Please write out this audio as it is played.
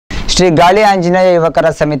ಶ್ರೀ ಗಾಳಿ ಆಂಜನೇಯ ಯುವಕರ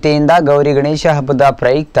ಸಮಿತಿಯಿಂದ ಗೌರಿ ಗಣೇಶ ಹಬ್ಬದ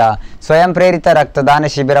ಪ್ರಯುಕ್ತ ಸ್ವಯಂ ಪ್ರೇರಿತ ರಕ್ತದಾನ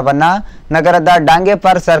ಶಿಬಿರವನ್ನು ನಗರದ ಡಾಂಗೆ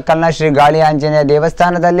ಪಾರ್ಕ್ ಸರ್ಕಲ್ನ ಶ್ರೀ ಗಾಳಿ ಆಂಜನೇಯ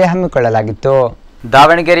ದೇವಸ್ಥಾನದಲ್ಲಿ ಹಮ್ಮಿಕೊಳ್ಳಲಾಗಿತ್ತು.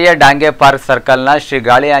 ದಾವಣಗೆರೆಯ ಡಾಂಗೆ ಪಾರ್ಕ್ ಸರ್ಕಲ್ನ ಶ್ರೀ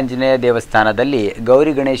ಗಾಳಿ ಆಂಜನೇಯ ದೇವಸ್ಥಾನದಲ್ಲಿ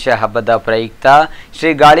ಗೌರಿ ಗಣೇಶ ಹಬ್ಬದ ಪ್ರಯುಕ್ತ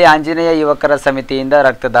ಶ್ರೀ ಗಾಳಿ ಆಂಜನೇಯ ಯುವಕರ ಸಮಿತಿಯಿಂದ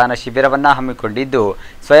ರಕ್ತದಾನ ಶಿಬಿರವನ್ನು ಹಮ್ಮಿಕೊಂಡಿದ್ದು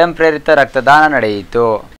ಸ್ವಯಂ ಪ್ರೇರಿತ ರಕ್ತದಾನ ನಡೆಯಿತು.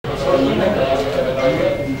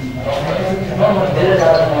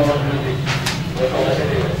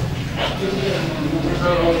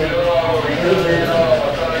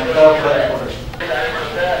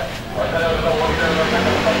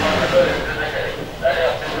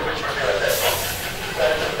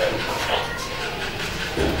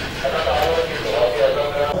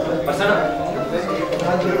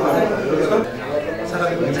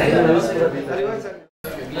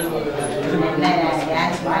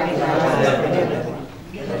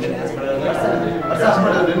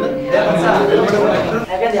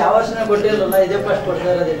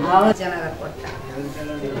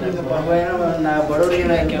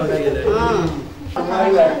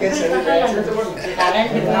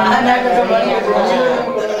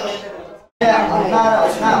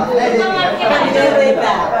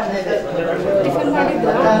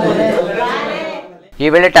 ಈ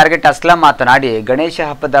ವೇಳೆ ಟಾರ್ಗೆಟ್ ಅಸ್ಲಂ ಮಾತನಾಡಿ, ಗಣೇಶ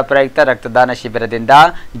ಹಬ್ಬದ ಪ್ರಯುಕ್ತ ರಕ್ತದಾನ ಶಿಬಿರದಿಂದ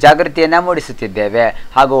ಜಾಗೃತಿಯನ್ನ ಮೂಡಿಸುತ್ತಿದ್ದೇವೆ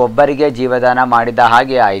ಹಾಗೂ ಒಬ್ಬರಿಗೆ ಜೀವದಾನ ಮಾಡಿದ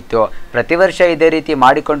ಹಾಗೆ ಆಯಿತು. ಪ್ರತಿ ವರ್ಷ ಇದೇ ರೀತಿ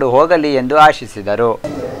ಮಾಡಿಕೊಂಡು ಹೋಗಲಿ ಎಂದು ಆಶಿಸಿದರು.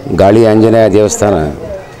 ಗಾಳಿ ಆಂಜನೇಯ ದೇವಸ್ಥಾನ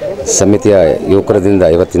ಸಮಿತಿಯ ಯುವಕರದಿಂದ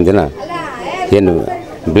ಇವತ್ತಿನ ದಿನ ಏನು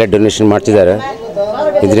ಬ್ಲಡ್ ಡೊನೇಷನ್ ಮಾಡ್ತಿದ್ದಾರೆ,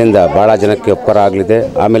 ಇದರಿಂದ ಭಾಳ ಜನಕ್ಕೆ ಉಪಕಾರ ಆಗಲಿದೆ.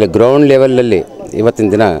 ಆಮೇಲೆ ಗ್ರೌಂಡ್ ಲೆವೆಲಲ್ಲಿ ಇವತ್ತಿನ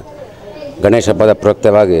ದಿನ ಗಣೇಶ ಹಬ್ಬದ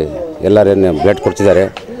ಪ್ರಯುಕ್ತವಾಗಿ ಎಲ್ಲರನ್ನು ಬ್ಲಡ್ ಕೊಡ್ತಿದ್ದಾರೆ.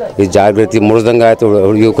 ಈ ಜಾಗೃತಿ ಮೂಡಿದಂಗೆ ಆಯಿತು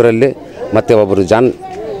ಯುವಕರಲ್ಲಿ, ಮತ್ತು ಒಬ್ಬರು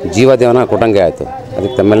ಜೀವದೇವನ ಕೊಟ್ಟಂಗೆ ಆಯಿತು.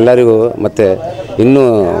 ಅದಕ್ಕೆ ತಮ್ಮೆಲ್ಲರಿಗೂ ಮತ್ತು ಇನ್ನೂ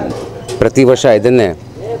ಪ್ರತಿ ವರ್ಷ ಇದನ್ನೇ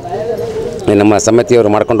ನಮ್ಮ ಸಮಿತಿಯವರು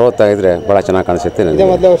ಮಾಡ್ಕೊಂಡು ಹೋಗ್ತಾ ಇದ್ದರೆ ಭಾಳ ಚೆನ್ನಾಗಿ ಕಾಣಿಸುತ್ತೆ.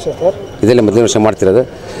 ಇದರಲ್ಲಿ ಮೊದಲನೇ ವರ್ಷ ಮಾಡ್ತಿರೋದು.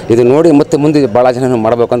 ಇದು ನೋಡಿ ಮತ್ತೆ ಮುಂದೆ ಭಾಳ ಜನ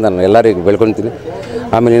ಮಾಡಬೇಕು ಅಂತ ನಾನು ಎಲ್ಲರಿಗೂ ಬೆಳ್ಕೊಳ್ತೀನಿ.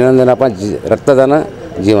 ಆಮೇಲೆ ಇನ್ನೊಂದೇನಪ್ಪ, ರಕ್ತದಾನ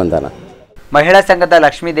ಜೀವನದಾನ. ಮಹಿಳಾ ಸಂಘದ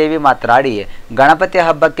ಲಕ್ಷ್ಮೀದೇವಿ ಮಾತನಾಡಿ, ಗಣಪತಿ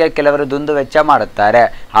ಹಬ್ಬಕ್ಕೆ ಕೆಲವರು ದುಂದು ವೆಚ್ಚ ಮಾಡುತ್ತಾರೆ,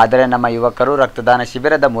 ಆದರೆ ನಮ್ಮ ಯುವಕರು ರಕ್ತದಾನ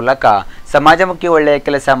ಶಿಬಿರದ ಮೂಲಕ ಸಮಾಜಮುಖಿ ಒಳ್ಳೆಯ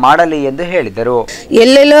ಕೆಲಸ ಮಾಡಲಿ ಎಂದು ಹೇಳಿದರು.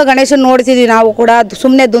 ಎಲ್ಲೆಲ್ಲೋ ಗಣೇಶನ್ ನೋಡ್ತಿದ್ವಿ, ನಾವು ಕೂಡ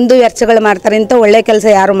ಸುಮ್ಮನೆ ದುಂದು ವೆಚ್ಚಗಳು ಮಾಡ್ತಾರೆ, ಇಂಥ ಒಳ್ಳೆ ಕೆಲಸ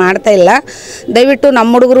ಯಾರು ಮಾಡ್ತಾ ಇಲ್ಲ. ದಯವಿಟ್ಟು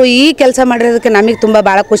ನಮ್ಮ ಹುಡುಗರು ಈ ಕೆಲಸ ಮಾಡಿರೋದಕ್ಕೆ ನಮಗೆ ತುಂಬ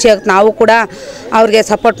ಭಾಳ ಖುಷಿ ಆಗುತ್ತೆ. ನಾವು ಕೂಡ ಅವ್ರಿಗೆ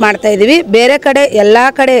ಸಪೋರ್ಟ್ ಮಾಡ್ತಾ ಇದ್ದೀವಿ. ಬೇರೆ ಕಡೆ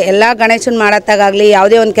ಎಲ್ಲ ಗಣೇಶನ್ ಮಾಡತ್ತಾಗಲಿ,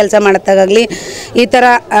 ಯಾವುದೇ ಒಂದು ಕೆಲಸ ಮಾಡತ್ತಾಗಲಿ, ಈ ಥರ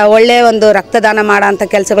ಒಳ್ಳೆಯ ಒಂದು ರಕ್ತದಾನ ಮಾಡೋ ಅಂಥ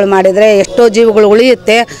ಕೆಲಸಗಳು ಮಾಡಿದರೆ ಎಷ್ಟೋ ಜೀವಗಳು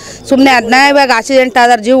ಉಳಿಯುತ್ತೆ. ಸುಮ್ಮನೆ ಅನ್ಯಾಯವಾಗಿ ಆಕ್ಸಿಡೆಂಟ್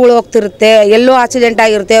ಆದ್ರೆ ಜೀವಗಳು ಹೋಗ್ತಿರುತ್ತೆ, ಎಲ್ಲೋ ಆಕ್ಸಿಡೆಂಟ್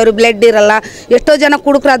ಆಗಿರುತ್ತೆ, ಅವ್ರಿಗೆ ಬ್ಲಡ್ ಇರಲ್ಲ, ಎಷ್ಟೋ ಜನ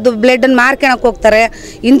ಕುಡುಕರು ಅದು ಬ್ಲಡ್ಡನ್ನು ಮಾರ್ಕೊಳಕ್ಕೆ ಹೋಗ್ತಾರೆ.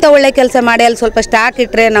 ಇಂಥ ಒಳ್ಳೆ ಕೆಲಸ ಮಾಡಿ ಅಲ್ಲಿ ಸ್ವಲ್ಪ ಸ್ಟಾಕ್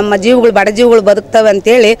ಇಟ್ಟರೆ ನಮ್ಮ ಜೀವಗಳು, ಬಡ ಜೀವಗಳು ಬದುಕ್ತವೆ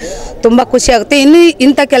ಅಂತೇಳಿ ತುಂಬ ಖುಷಿ ಆಗುತ್ತೆ. ಇನ್ನೂ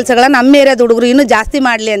ಇಂಥ ಕೆಲಸಗಳನ್ನ ನಮ್ಮ ಏರಿಯಾದ ಹುಡುಗರು ಇನ್ನೂ ಜಾಸ್ತಿ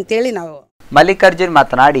ಮಾಡಲಿ ಅಂತೇಳಿ ನಾವು. ಮಲ್ಲಿಕಾರ್ಜುನ್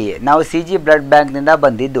ಮಾತನಾಡಿ, ನಾವು ಸಿಜಿ ಬ್ಲಡ್ ಬ್ಯಾಂಕ್ನಿಂದ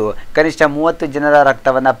ಬಂದಿದ್ದು ಕನಿಷ್ಠ 30 ಜನರ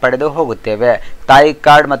ರಕ್ತವನ್ನು ಪಡೆದು ಹೋಗುತ್ತೇವೆ. ತಾಯಿ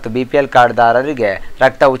ಕಾರ್ಡ್ ಮತ್ತು BPL ಕಾರ್ಡ್ದಾರರಿಗೆ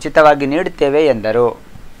ರಕ್ತ ಉಚಿತವಾಗಿ ನೀಡುತ್ತೇವೆ ಎಂದರು.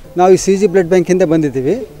 ನಾವು ಈ CG ಬ್ಲಡ್ ಬ್ಯಾಂಕಿಂದ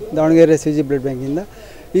ಬಂದಿದ್ದೀವಿ, ದಾವಣಗೆರೆ CG ಬ್ಲಡ್ ಬ್ಯಾಂಕಿಂದ.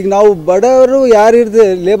 ಈಗ ನಾವು ಬಡವರು ಯಾರಿರ್ದು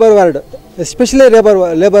labour ward, especially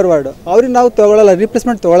labour ward, ಅವ್ರಿಗೆ ನಾವು ತೊಗೊಳ್ಳಲ್ಲ,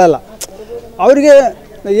 ರಿಪ್ಲೇಸ್ಮೆಂಟ್ ತೊಗೊಳ್ಳಲ್ಲ. ಅವರಿಗೆ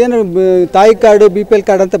ಏನು ತಾಯಿ ಕಾರ್ಡು BPL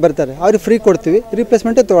ಕಾರ್ಡ್ ಅಂತ ಬರ್ತಾರೆ, ಅವ್ರಿಗೆ ಫ್ರೀ ಕೊಡ್ತೀವಿ,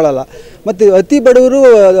 ರಿಪ್ಲೇಸ್ಮೆಂಟೇ ತೊಗೊಳ್ಳಲ್ಲ. ಮತ್ತು ಅತಿ ಬಡವರು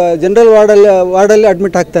ಜನರಲ್ ವಾರ್ಡಲ್ಲಿ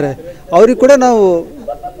ಅಡ್ಮಿಟ್ ಆಗ್ತಾರೆ, ಅವ್ರಿಗೆ ಕೂಡ ನಾವು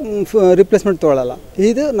ರಿಪ್ಲೇಸ್ಮೆಂಟ್ ತೊಗೊಳ್ಳಲ್ಲ.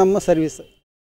 ಇದು ನಮ್ಮ ಸರ್ವಿಸ್.